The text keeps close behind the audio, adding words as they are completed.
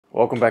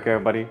Welcome back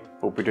everybody,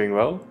 hope you're doing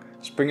well.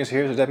 Spring is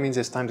here, so that means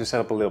it's time to set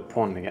up a little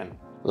pond again.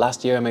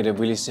 Last year I made a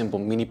really simple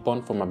mini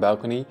pond for my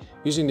balcony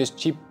using this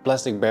cheap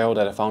plastic barrel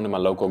that I found in my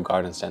local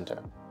garden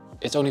center.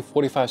 It's only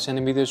 45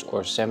 centimeters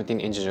or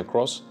 17 inches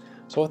across,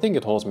 so I think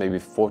it holds maybe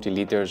 40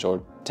 liters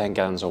or 10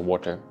 gallons of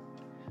water.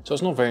 So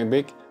it's not very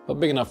big, but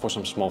big enough for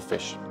some small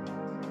fish.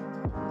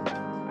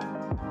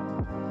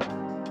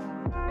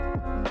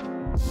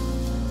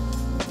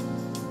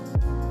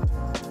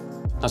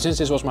 Now since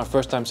this was my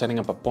first time setting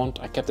up a pond,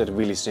 I kept it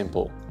really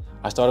simple.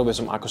 I started with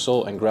some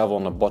aquasol and gravel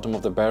on the bottom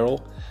of the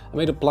barrel. I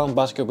made a plant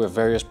basket with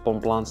various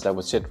pond plants that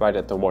would sit right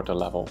at the water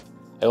level.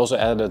 I also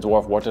added a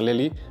dwarf water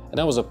lily and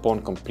that was a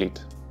pond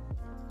complete.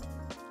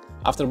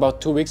 After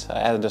about 2 weeks I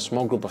added a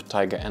small group of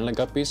tiger and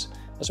guppies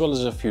as well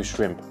as a few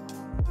shrimp.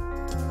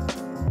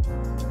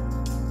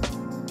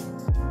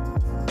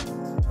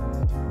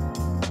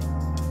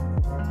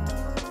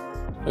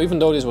 Now, even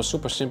though this was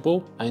super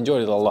simple, I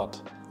enjoyed it a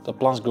lot. The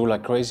plants grew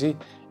like crazy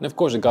and of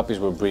course the guppies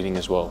were breeding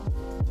as well.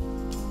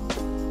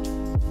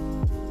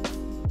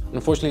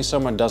 Unfortunately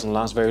summer doesn't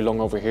last very long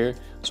over here,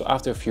 so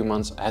after a few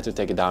months I had to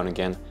take it down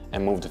again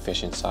and move the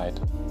fish inside.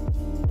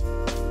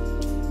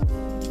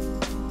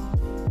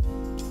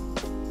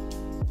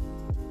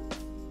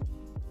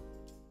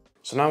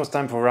 So now it's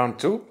time for round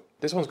 2.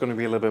 This one's going to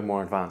be a little bit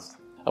more advanced.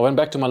 I went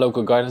back to my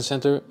local garden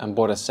center and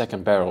bought a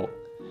second barrel.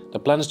 The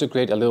plan is to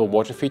create a little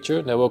water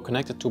feature that will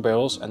connect the 2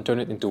 barrels and turn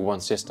it into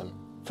one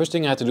system. First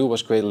thing I had to do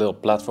was create a little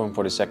platform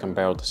for the second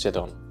barrel to sit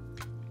on.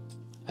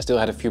 I still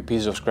had a few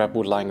pieces of scrap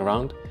wood lying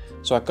around,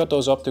 so I cut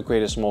those up to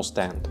create a small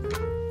stand.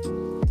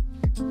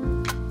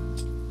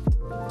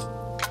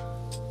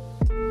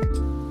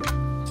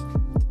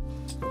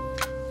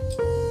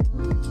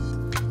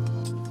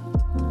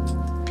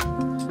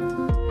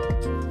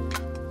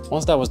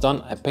 Once that was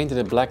done, I painted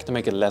it black to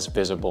make it less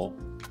visible.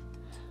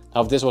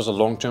 Now if this was a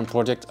long-term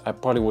project, I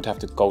probably would have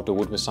to coat the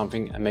wood with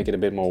something and make it a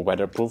bit more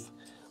weatherproof.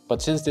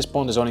 But since this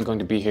pond is only going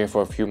to be here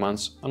for a few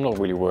months, I'm not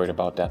really worried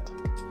about that.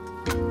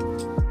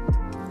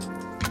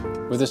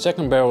 With the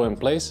second barrel in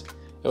place,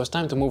 it was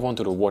time to move on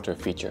to the water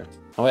feature.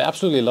 Now I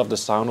absolutely love the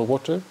sound of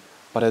water,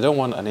 but I don't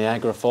want a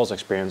Niagara Falls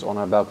experience on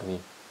our balcony.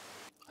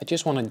 I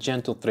just want a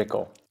gentle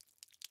trickle.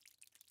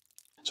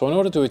 So in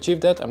order to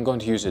achieve that, I'm going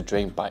to use a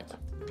drain pipe.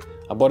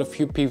 I bought a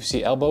few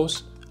PVC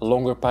elbows, a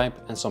longer pipe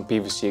and some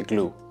PVC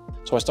glue.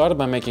 So I started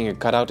by making a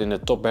cutout in the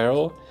top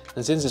barrel,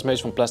 and since it's made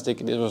from plastic,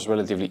 this was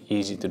relatively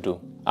easy to do.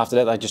 After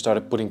that I just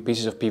started putting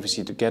pieces of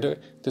PVC together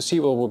to see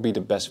what would be the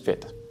best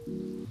fit.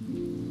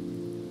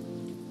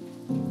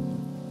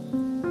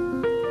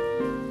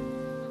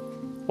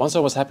 Once I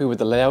was happy with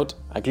the layout,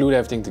 I glued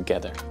everything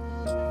together.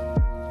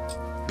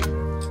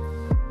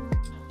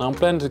 Now I'm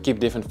planning to keep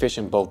different fish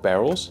in both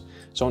barrels,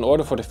 so in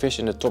order for the fish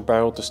in the top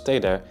barrel to stay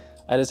there,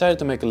 I decided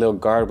to make a little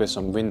guard with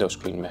some window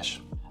screen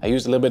mesh. I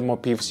used a little bit more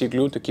PVC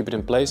glue to keep it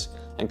in place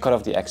and cut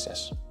off the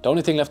excess. The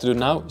only thing left to do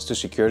now is to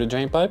secure the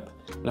drain pipe,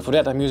 and for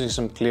that I'm using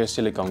some clear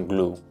silicone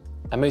glue.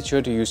 I made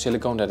sure to use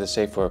silicone that is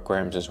safe for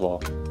aquariums as well.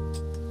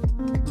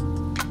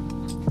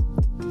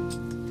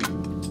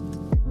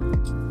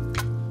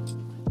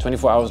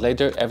 "24 hours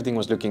later everything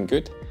was looking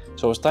good,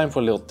 so it was time for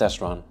a little test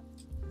run.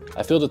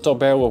 I filled the top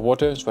barrel with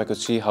water so I could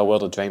see how well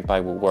the drain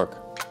pipe would work.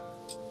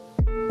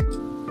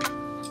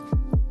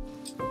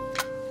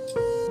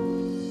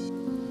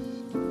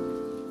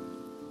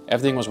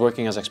 Everything was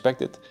working as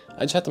expected.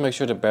 I just had to make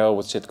sure the barrel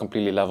would sit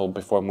completely level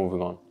before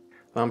moving on.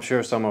 Now I'm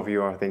sure some of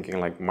you are thinking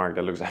like, Mark,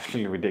 that looks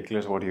absolutely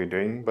ridiculous, what are you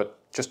doing? But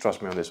just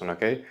trust me on this one,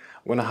 okay?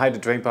 I'm going to hide the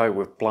drain pipe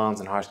with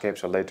plants and hardscapes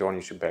so later on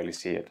you should barely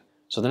see it.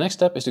 So the next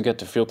step is to get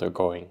the filter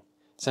going.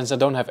 Since I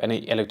don't have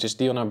any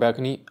electricity on our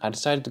balcony, I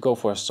decided to go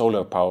for a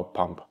solar power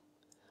pump.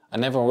 I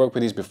never worked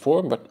with these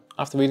before, but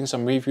after reading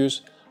some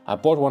reviews, I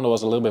bought one that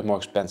was a little bit more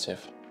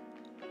expensive.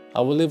 I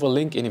will leave a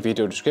link in the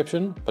video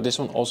description, but this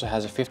one also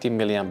has a 15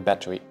 mAh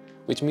battery,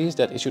 which means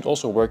that it should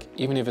also work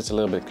even if it's a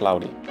little bit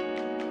cloudy.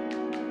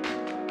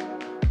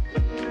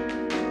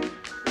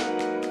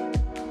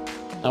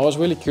 Now, I was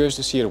really curious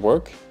to see it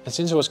work, and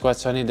since it was quite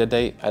sunny that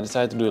day, I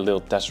decided to do a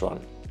little test run.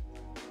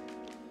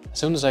 As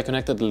soon as I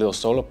connected the little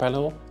solar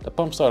panel, the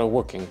pump started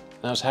working,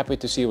 and I was happy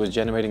to see it was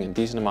generating a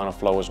decent amount of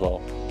flow as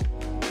well.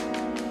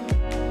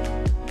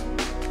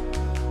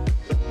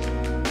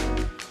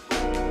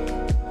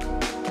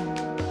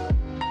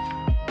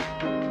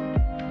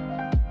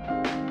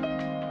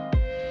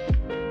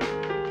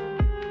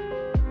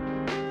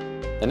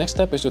 The next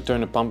step is to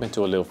turn the pump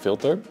into a little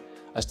filter.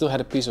 I still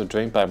had a piece of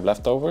drain pipe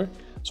left over,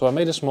 so I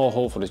made a small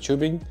hole for the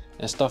tubing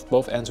and stuffed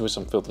both ends with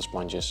some filter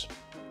sponges.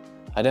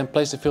 I then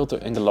placed the filter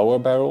in the lower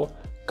barrel,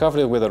 covered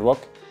it with a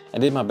rock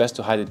and did my best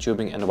to hide the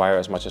tubing and the wire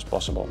as much as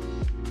possible.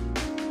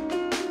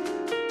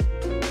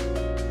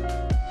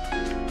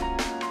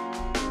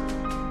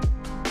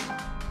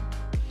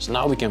 So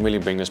now we can really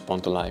bring this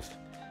pond to life.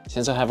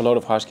 Since I have a lot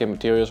of hardscape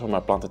materials for my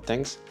planted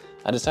tanks,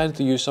 I decided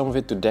to use some of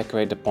it to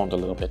decorate the pond a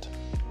little bit.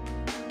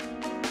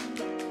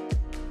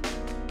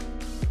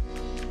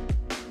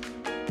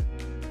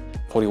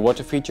 For the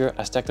water feature,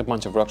 I stacked a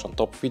bunch of rocks on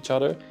top of each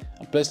other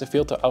and placed the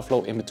filter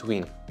outflow in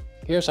between.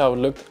 Here's how it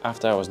looked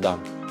after I was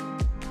done.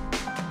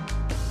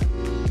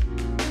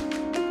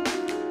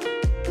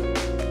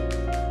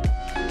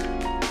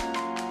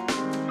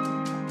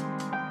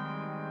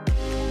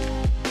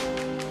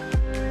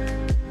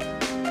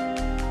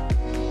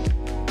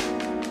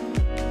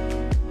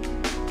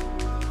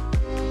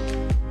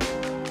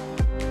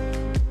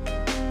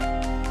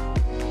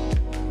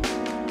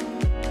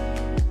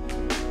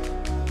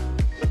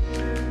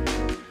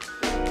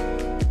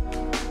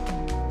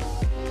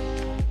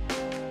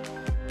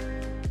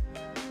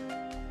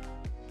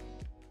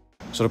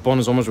 So the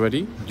pond is almost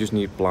ready, we just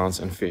need plants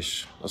and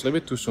fish. It's a little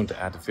bit too soon to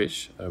add the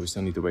fish, we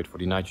still need to wait for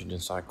the nitrogen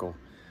cycle.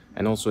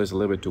 And also it's a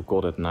little bit too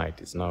cold at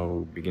night. It's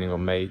now beginning of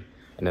May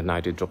and at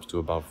night it drops to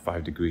about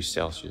 5 degrees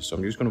Celsius. So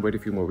I'm just going to wait a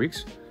few more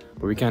weeks,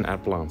 but we can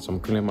add plants. So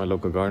I'm cleaning my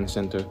local garden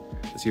center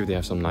to see if they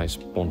have some nice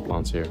pond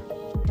plants here.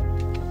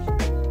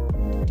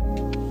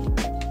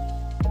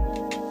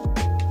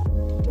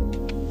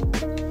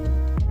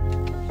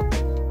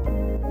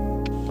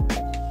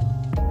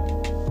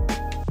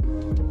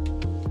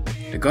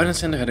 The garden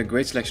center had a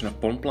great selection of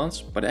pond plants,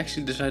 but I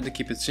actually decided to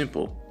keep it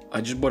simple.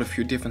 I just bought a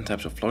few different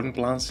types of floating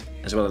plants,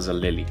 as well as a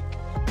lily.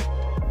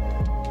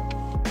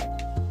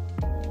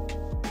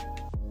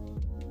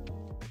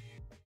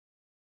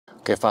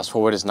 Okay, fast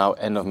forward, it's now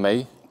end of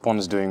May. Pond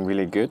is doing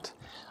really good.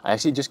 I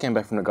actually just came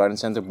back from the garden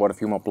center, bought a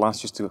few more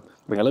plants just to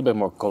bring a little bit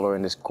more color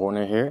in this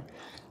corner here.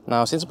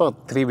 Now, since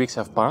about 3 weeks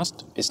have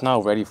passed, it's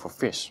now ready for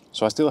fish.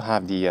 So I still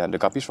have the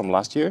guppies from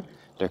last year.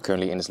 They're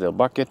currently in this little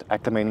bucket,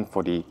 acclimating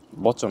for the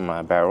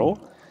bottom barrel.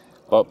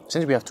 But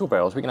since we have 2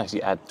 barrels, we can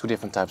actually add 2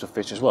 different types of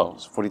fish as well.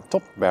 So for the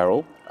top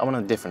barrel, I want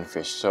a different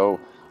fish. So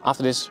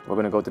after this, we're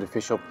going to go to the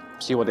fish shop,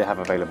 see what they have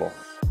available.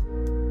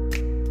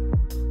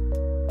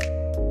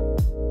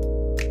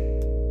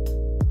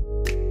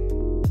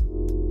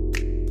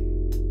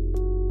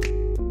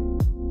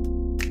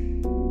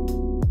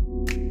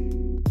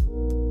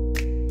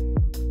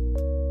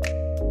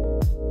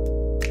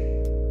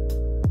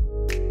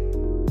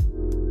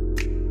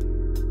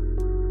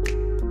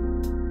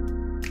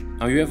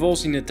 Now you have all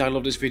seen the title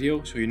of this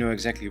video, so you know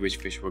exactly which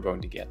fish we're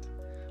going to get.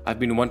 I've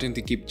been wanting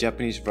to keep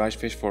Japanese rice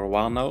fish for a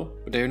while now,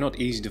 but they are not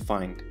easy to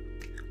find.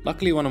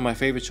 Luckily, one of my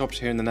favorite shops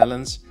here in the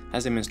Netherlands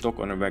has them in stock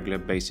on a regular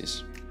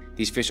basis.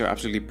 These fish are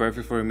absolutely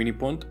perfect for a mini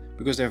pond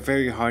because they're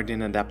very hardy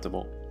and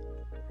adaptable.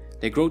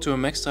 They grow to a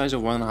max size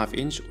of 1.5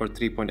 inch or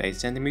 3.8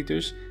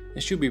 centimeters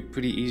and should be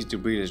pretty easy to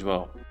breed as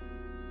well.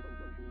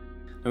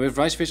 Now if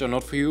rice fish are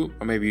not for you,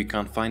 or maybe you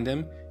can't find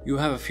them, you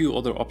have a few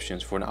other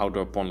options for an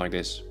outdoor pond like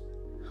this.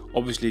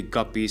 Obviously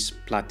guppies,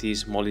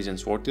 platies, mollies and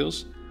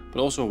swordtails,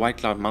 but also white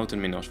cloud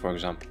mountain minnows for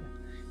example.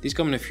 These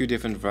come in a few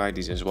different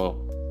varieties as well.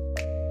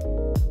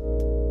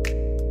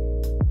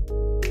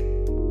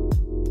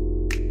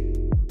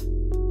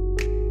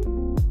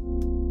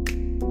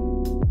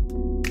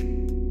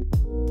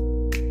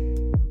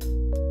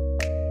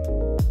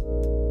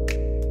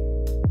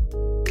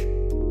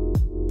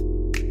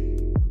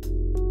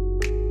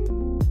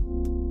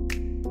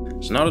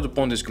 So now that the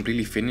pond is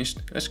completely finished,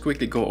 let's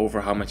quickly go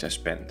over how much I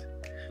spent.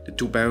 The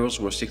 2 barrels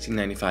were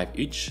 $16.95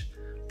 each,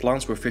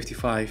 plants were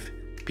 $55,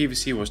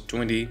 PVC was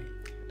 $20,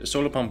 the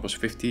solar pump was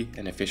 $50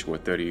 and the fish were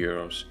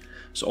 €30.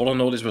 So all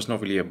in all, this was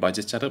not really a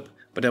budget setup,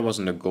 but that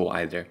wasn't the goal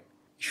either.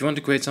 If you want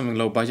to create something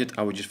low budget,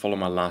 I would just follow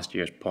my last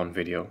year's pond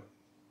video.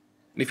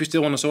 And if you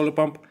still want a solar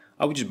pump,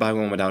 I would just buy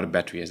one without a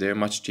battery as they are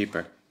much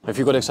cheaper. If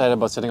you got excited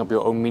about setting up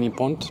your own mini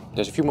pond,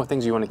 there's a few more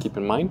things you want to keep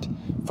in mind.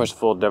 First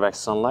of all, direct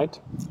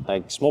sunlight.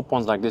 Like small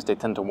ponds like this, they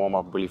tend to warm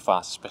up really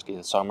fast, especially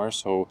in summer,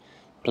 so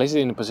place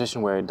it in a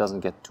position where it doesn't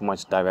get too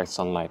much direct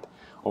sunlight.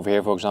 Over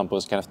here, for example,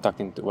 it's kind of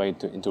tucked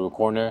into a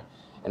corner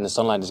and the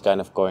sunlight is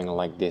kind of going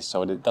like this,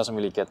 so it doesn't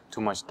really get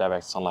too much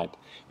direct sunlight.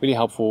 Really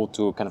helpful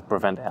to kind of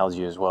prevent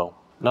algae as well.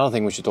 Another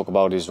thing we should talk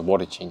about is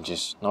water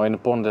changes. Now in the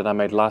pond that I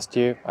made last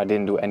year, I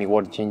didn't do any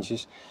water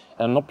changes.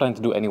 And I'm not planning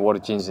to do any water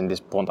changes in this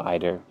pond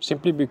either,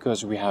 simply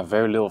because we have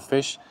very little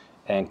fish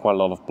and quite a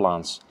lot of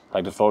plants.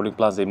 Like the floating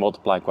plants, they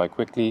multiply quite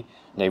quickly,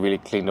 they really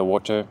clean the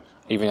water,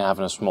 even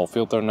having a small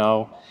filter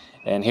now.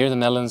 And here in the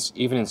Netherlands,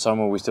 even in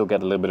summer, we still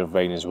get a little bit of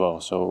rain as well.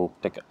 So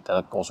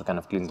that also kind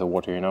of cleans the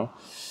water, you know.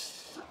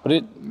 But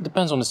it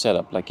depends on the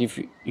setup. Like if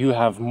you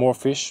have more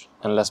fish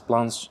and less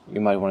plants, you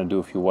might want to do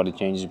a few water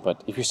changes.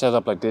 But if you set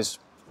up like this,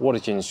 water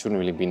changes shouldn't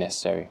really be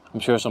necessary. I'm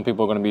sure some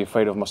people are going to be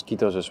afraid of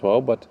mosquitoes as well.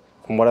 But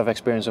from what I've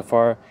experienced so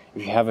far,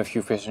 if you have a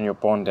few fish in your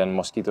pond, then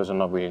mosquitoes are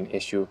not really an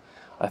issue.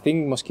 I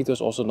think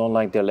mosquitoes also don't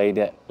like to lay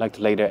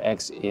their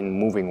eggs in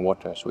moving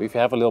water. So if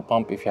you have a little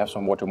pump, if you have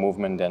some water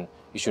movement, then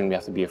you shouldn't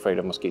have to be afraid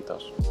of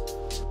mosquitoes.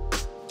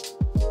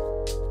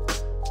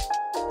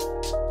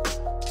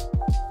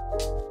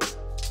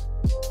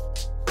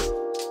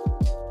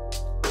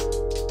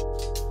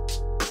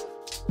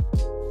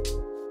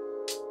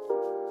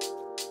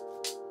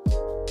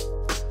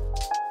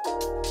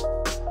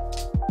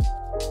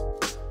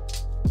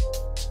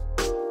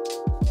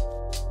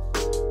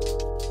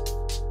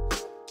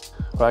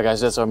 Alright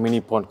guys, that's our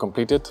mini pond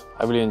completed.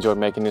 I really enjoyed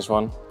making this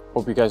one.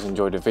 Hope you guys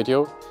enjoyed the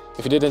video.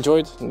 If you did enjoy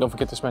it, don't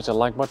forget to smash that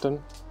like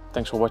button.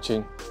 Thanks for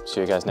watching. See you See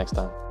you guys next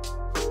time.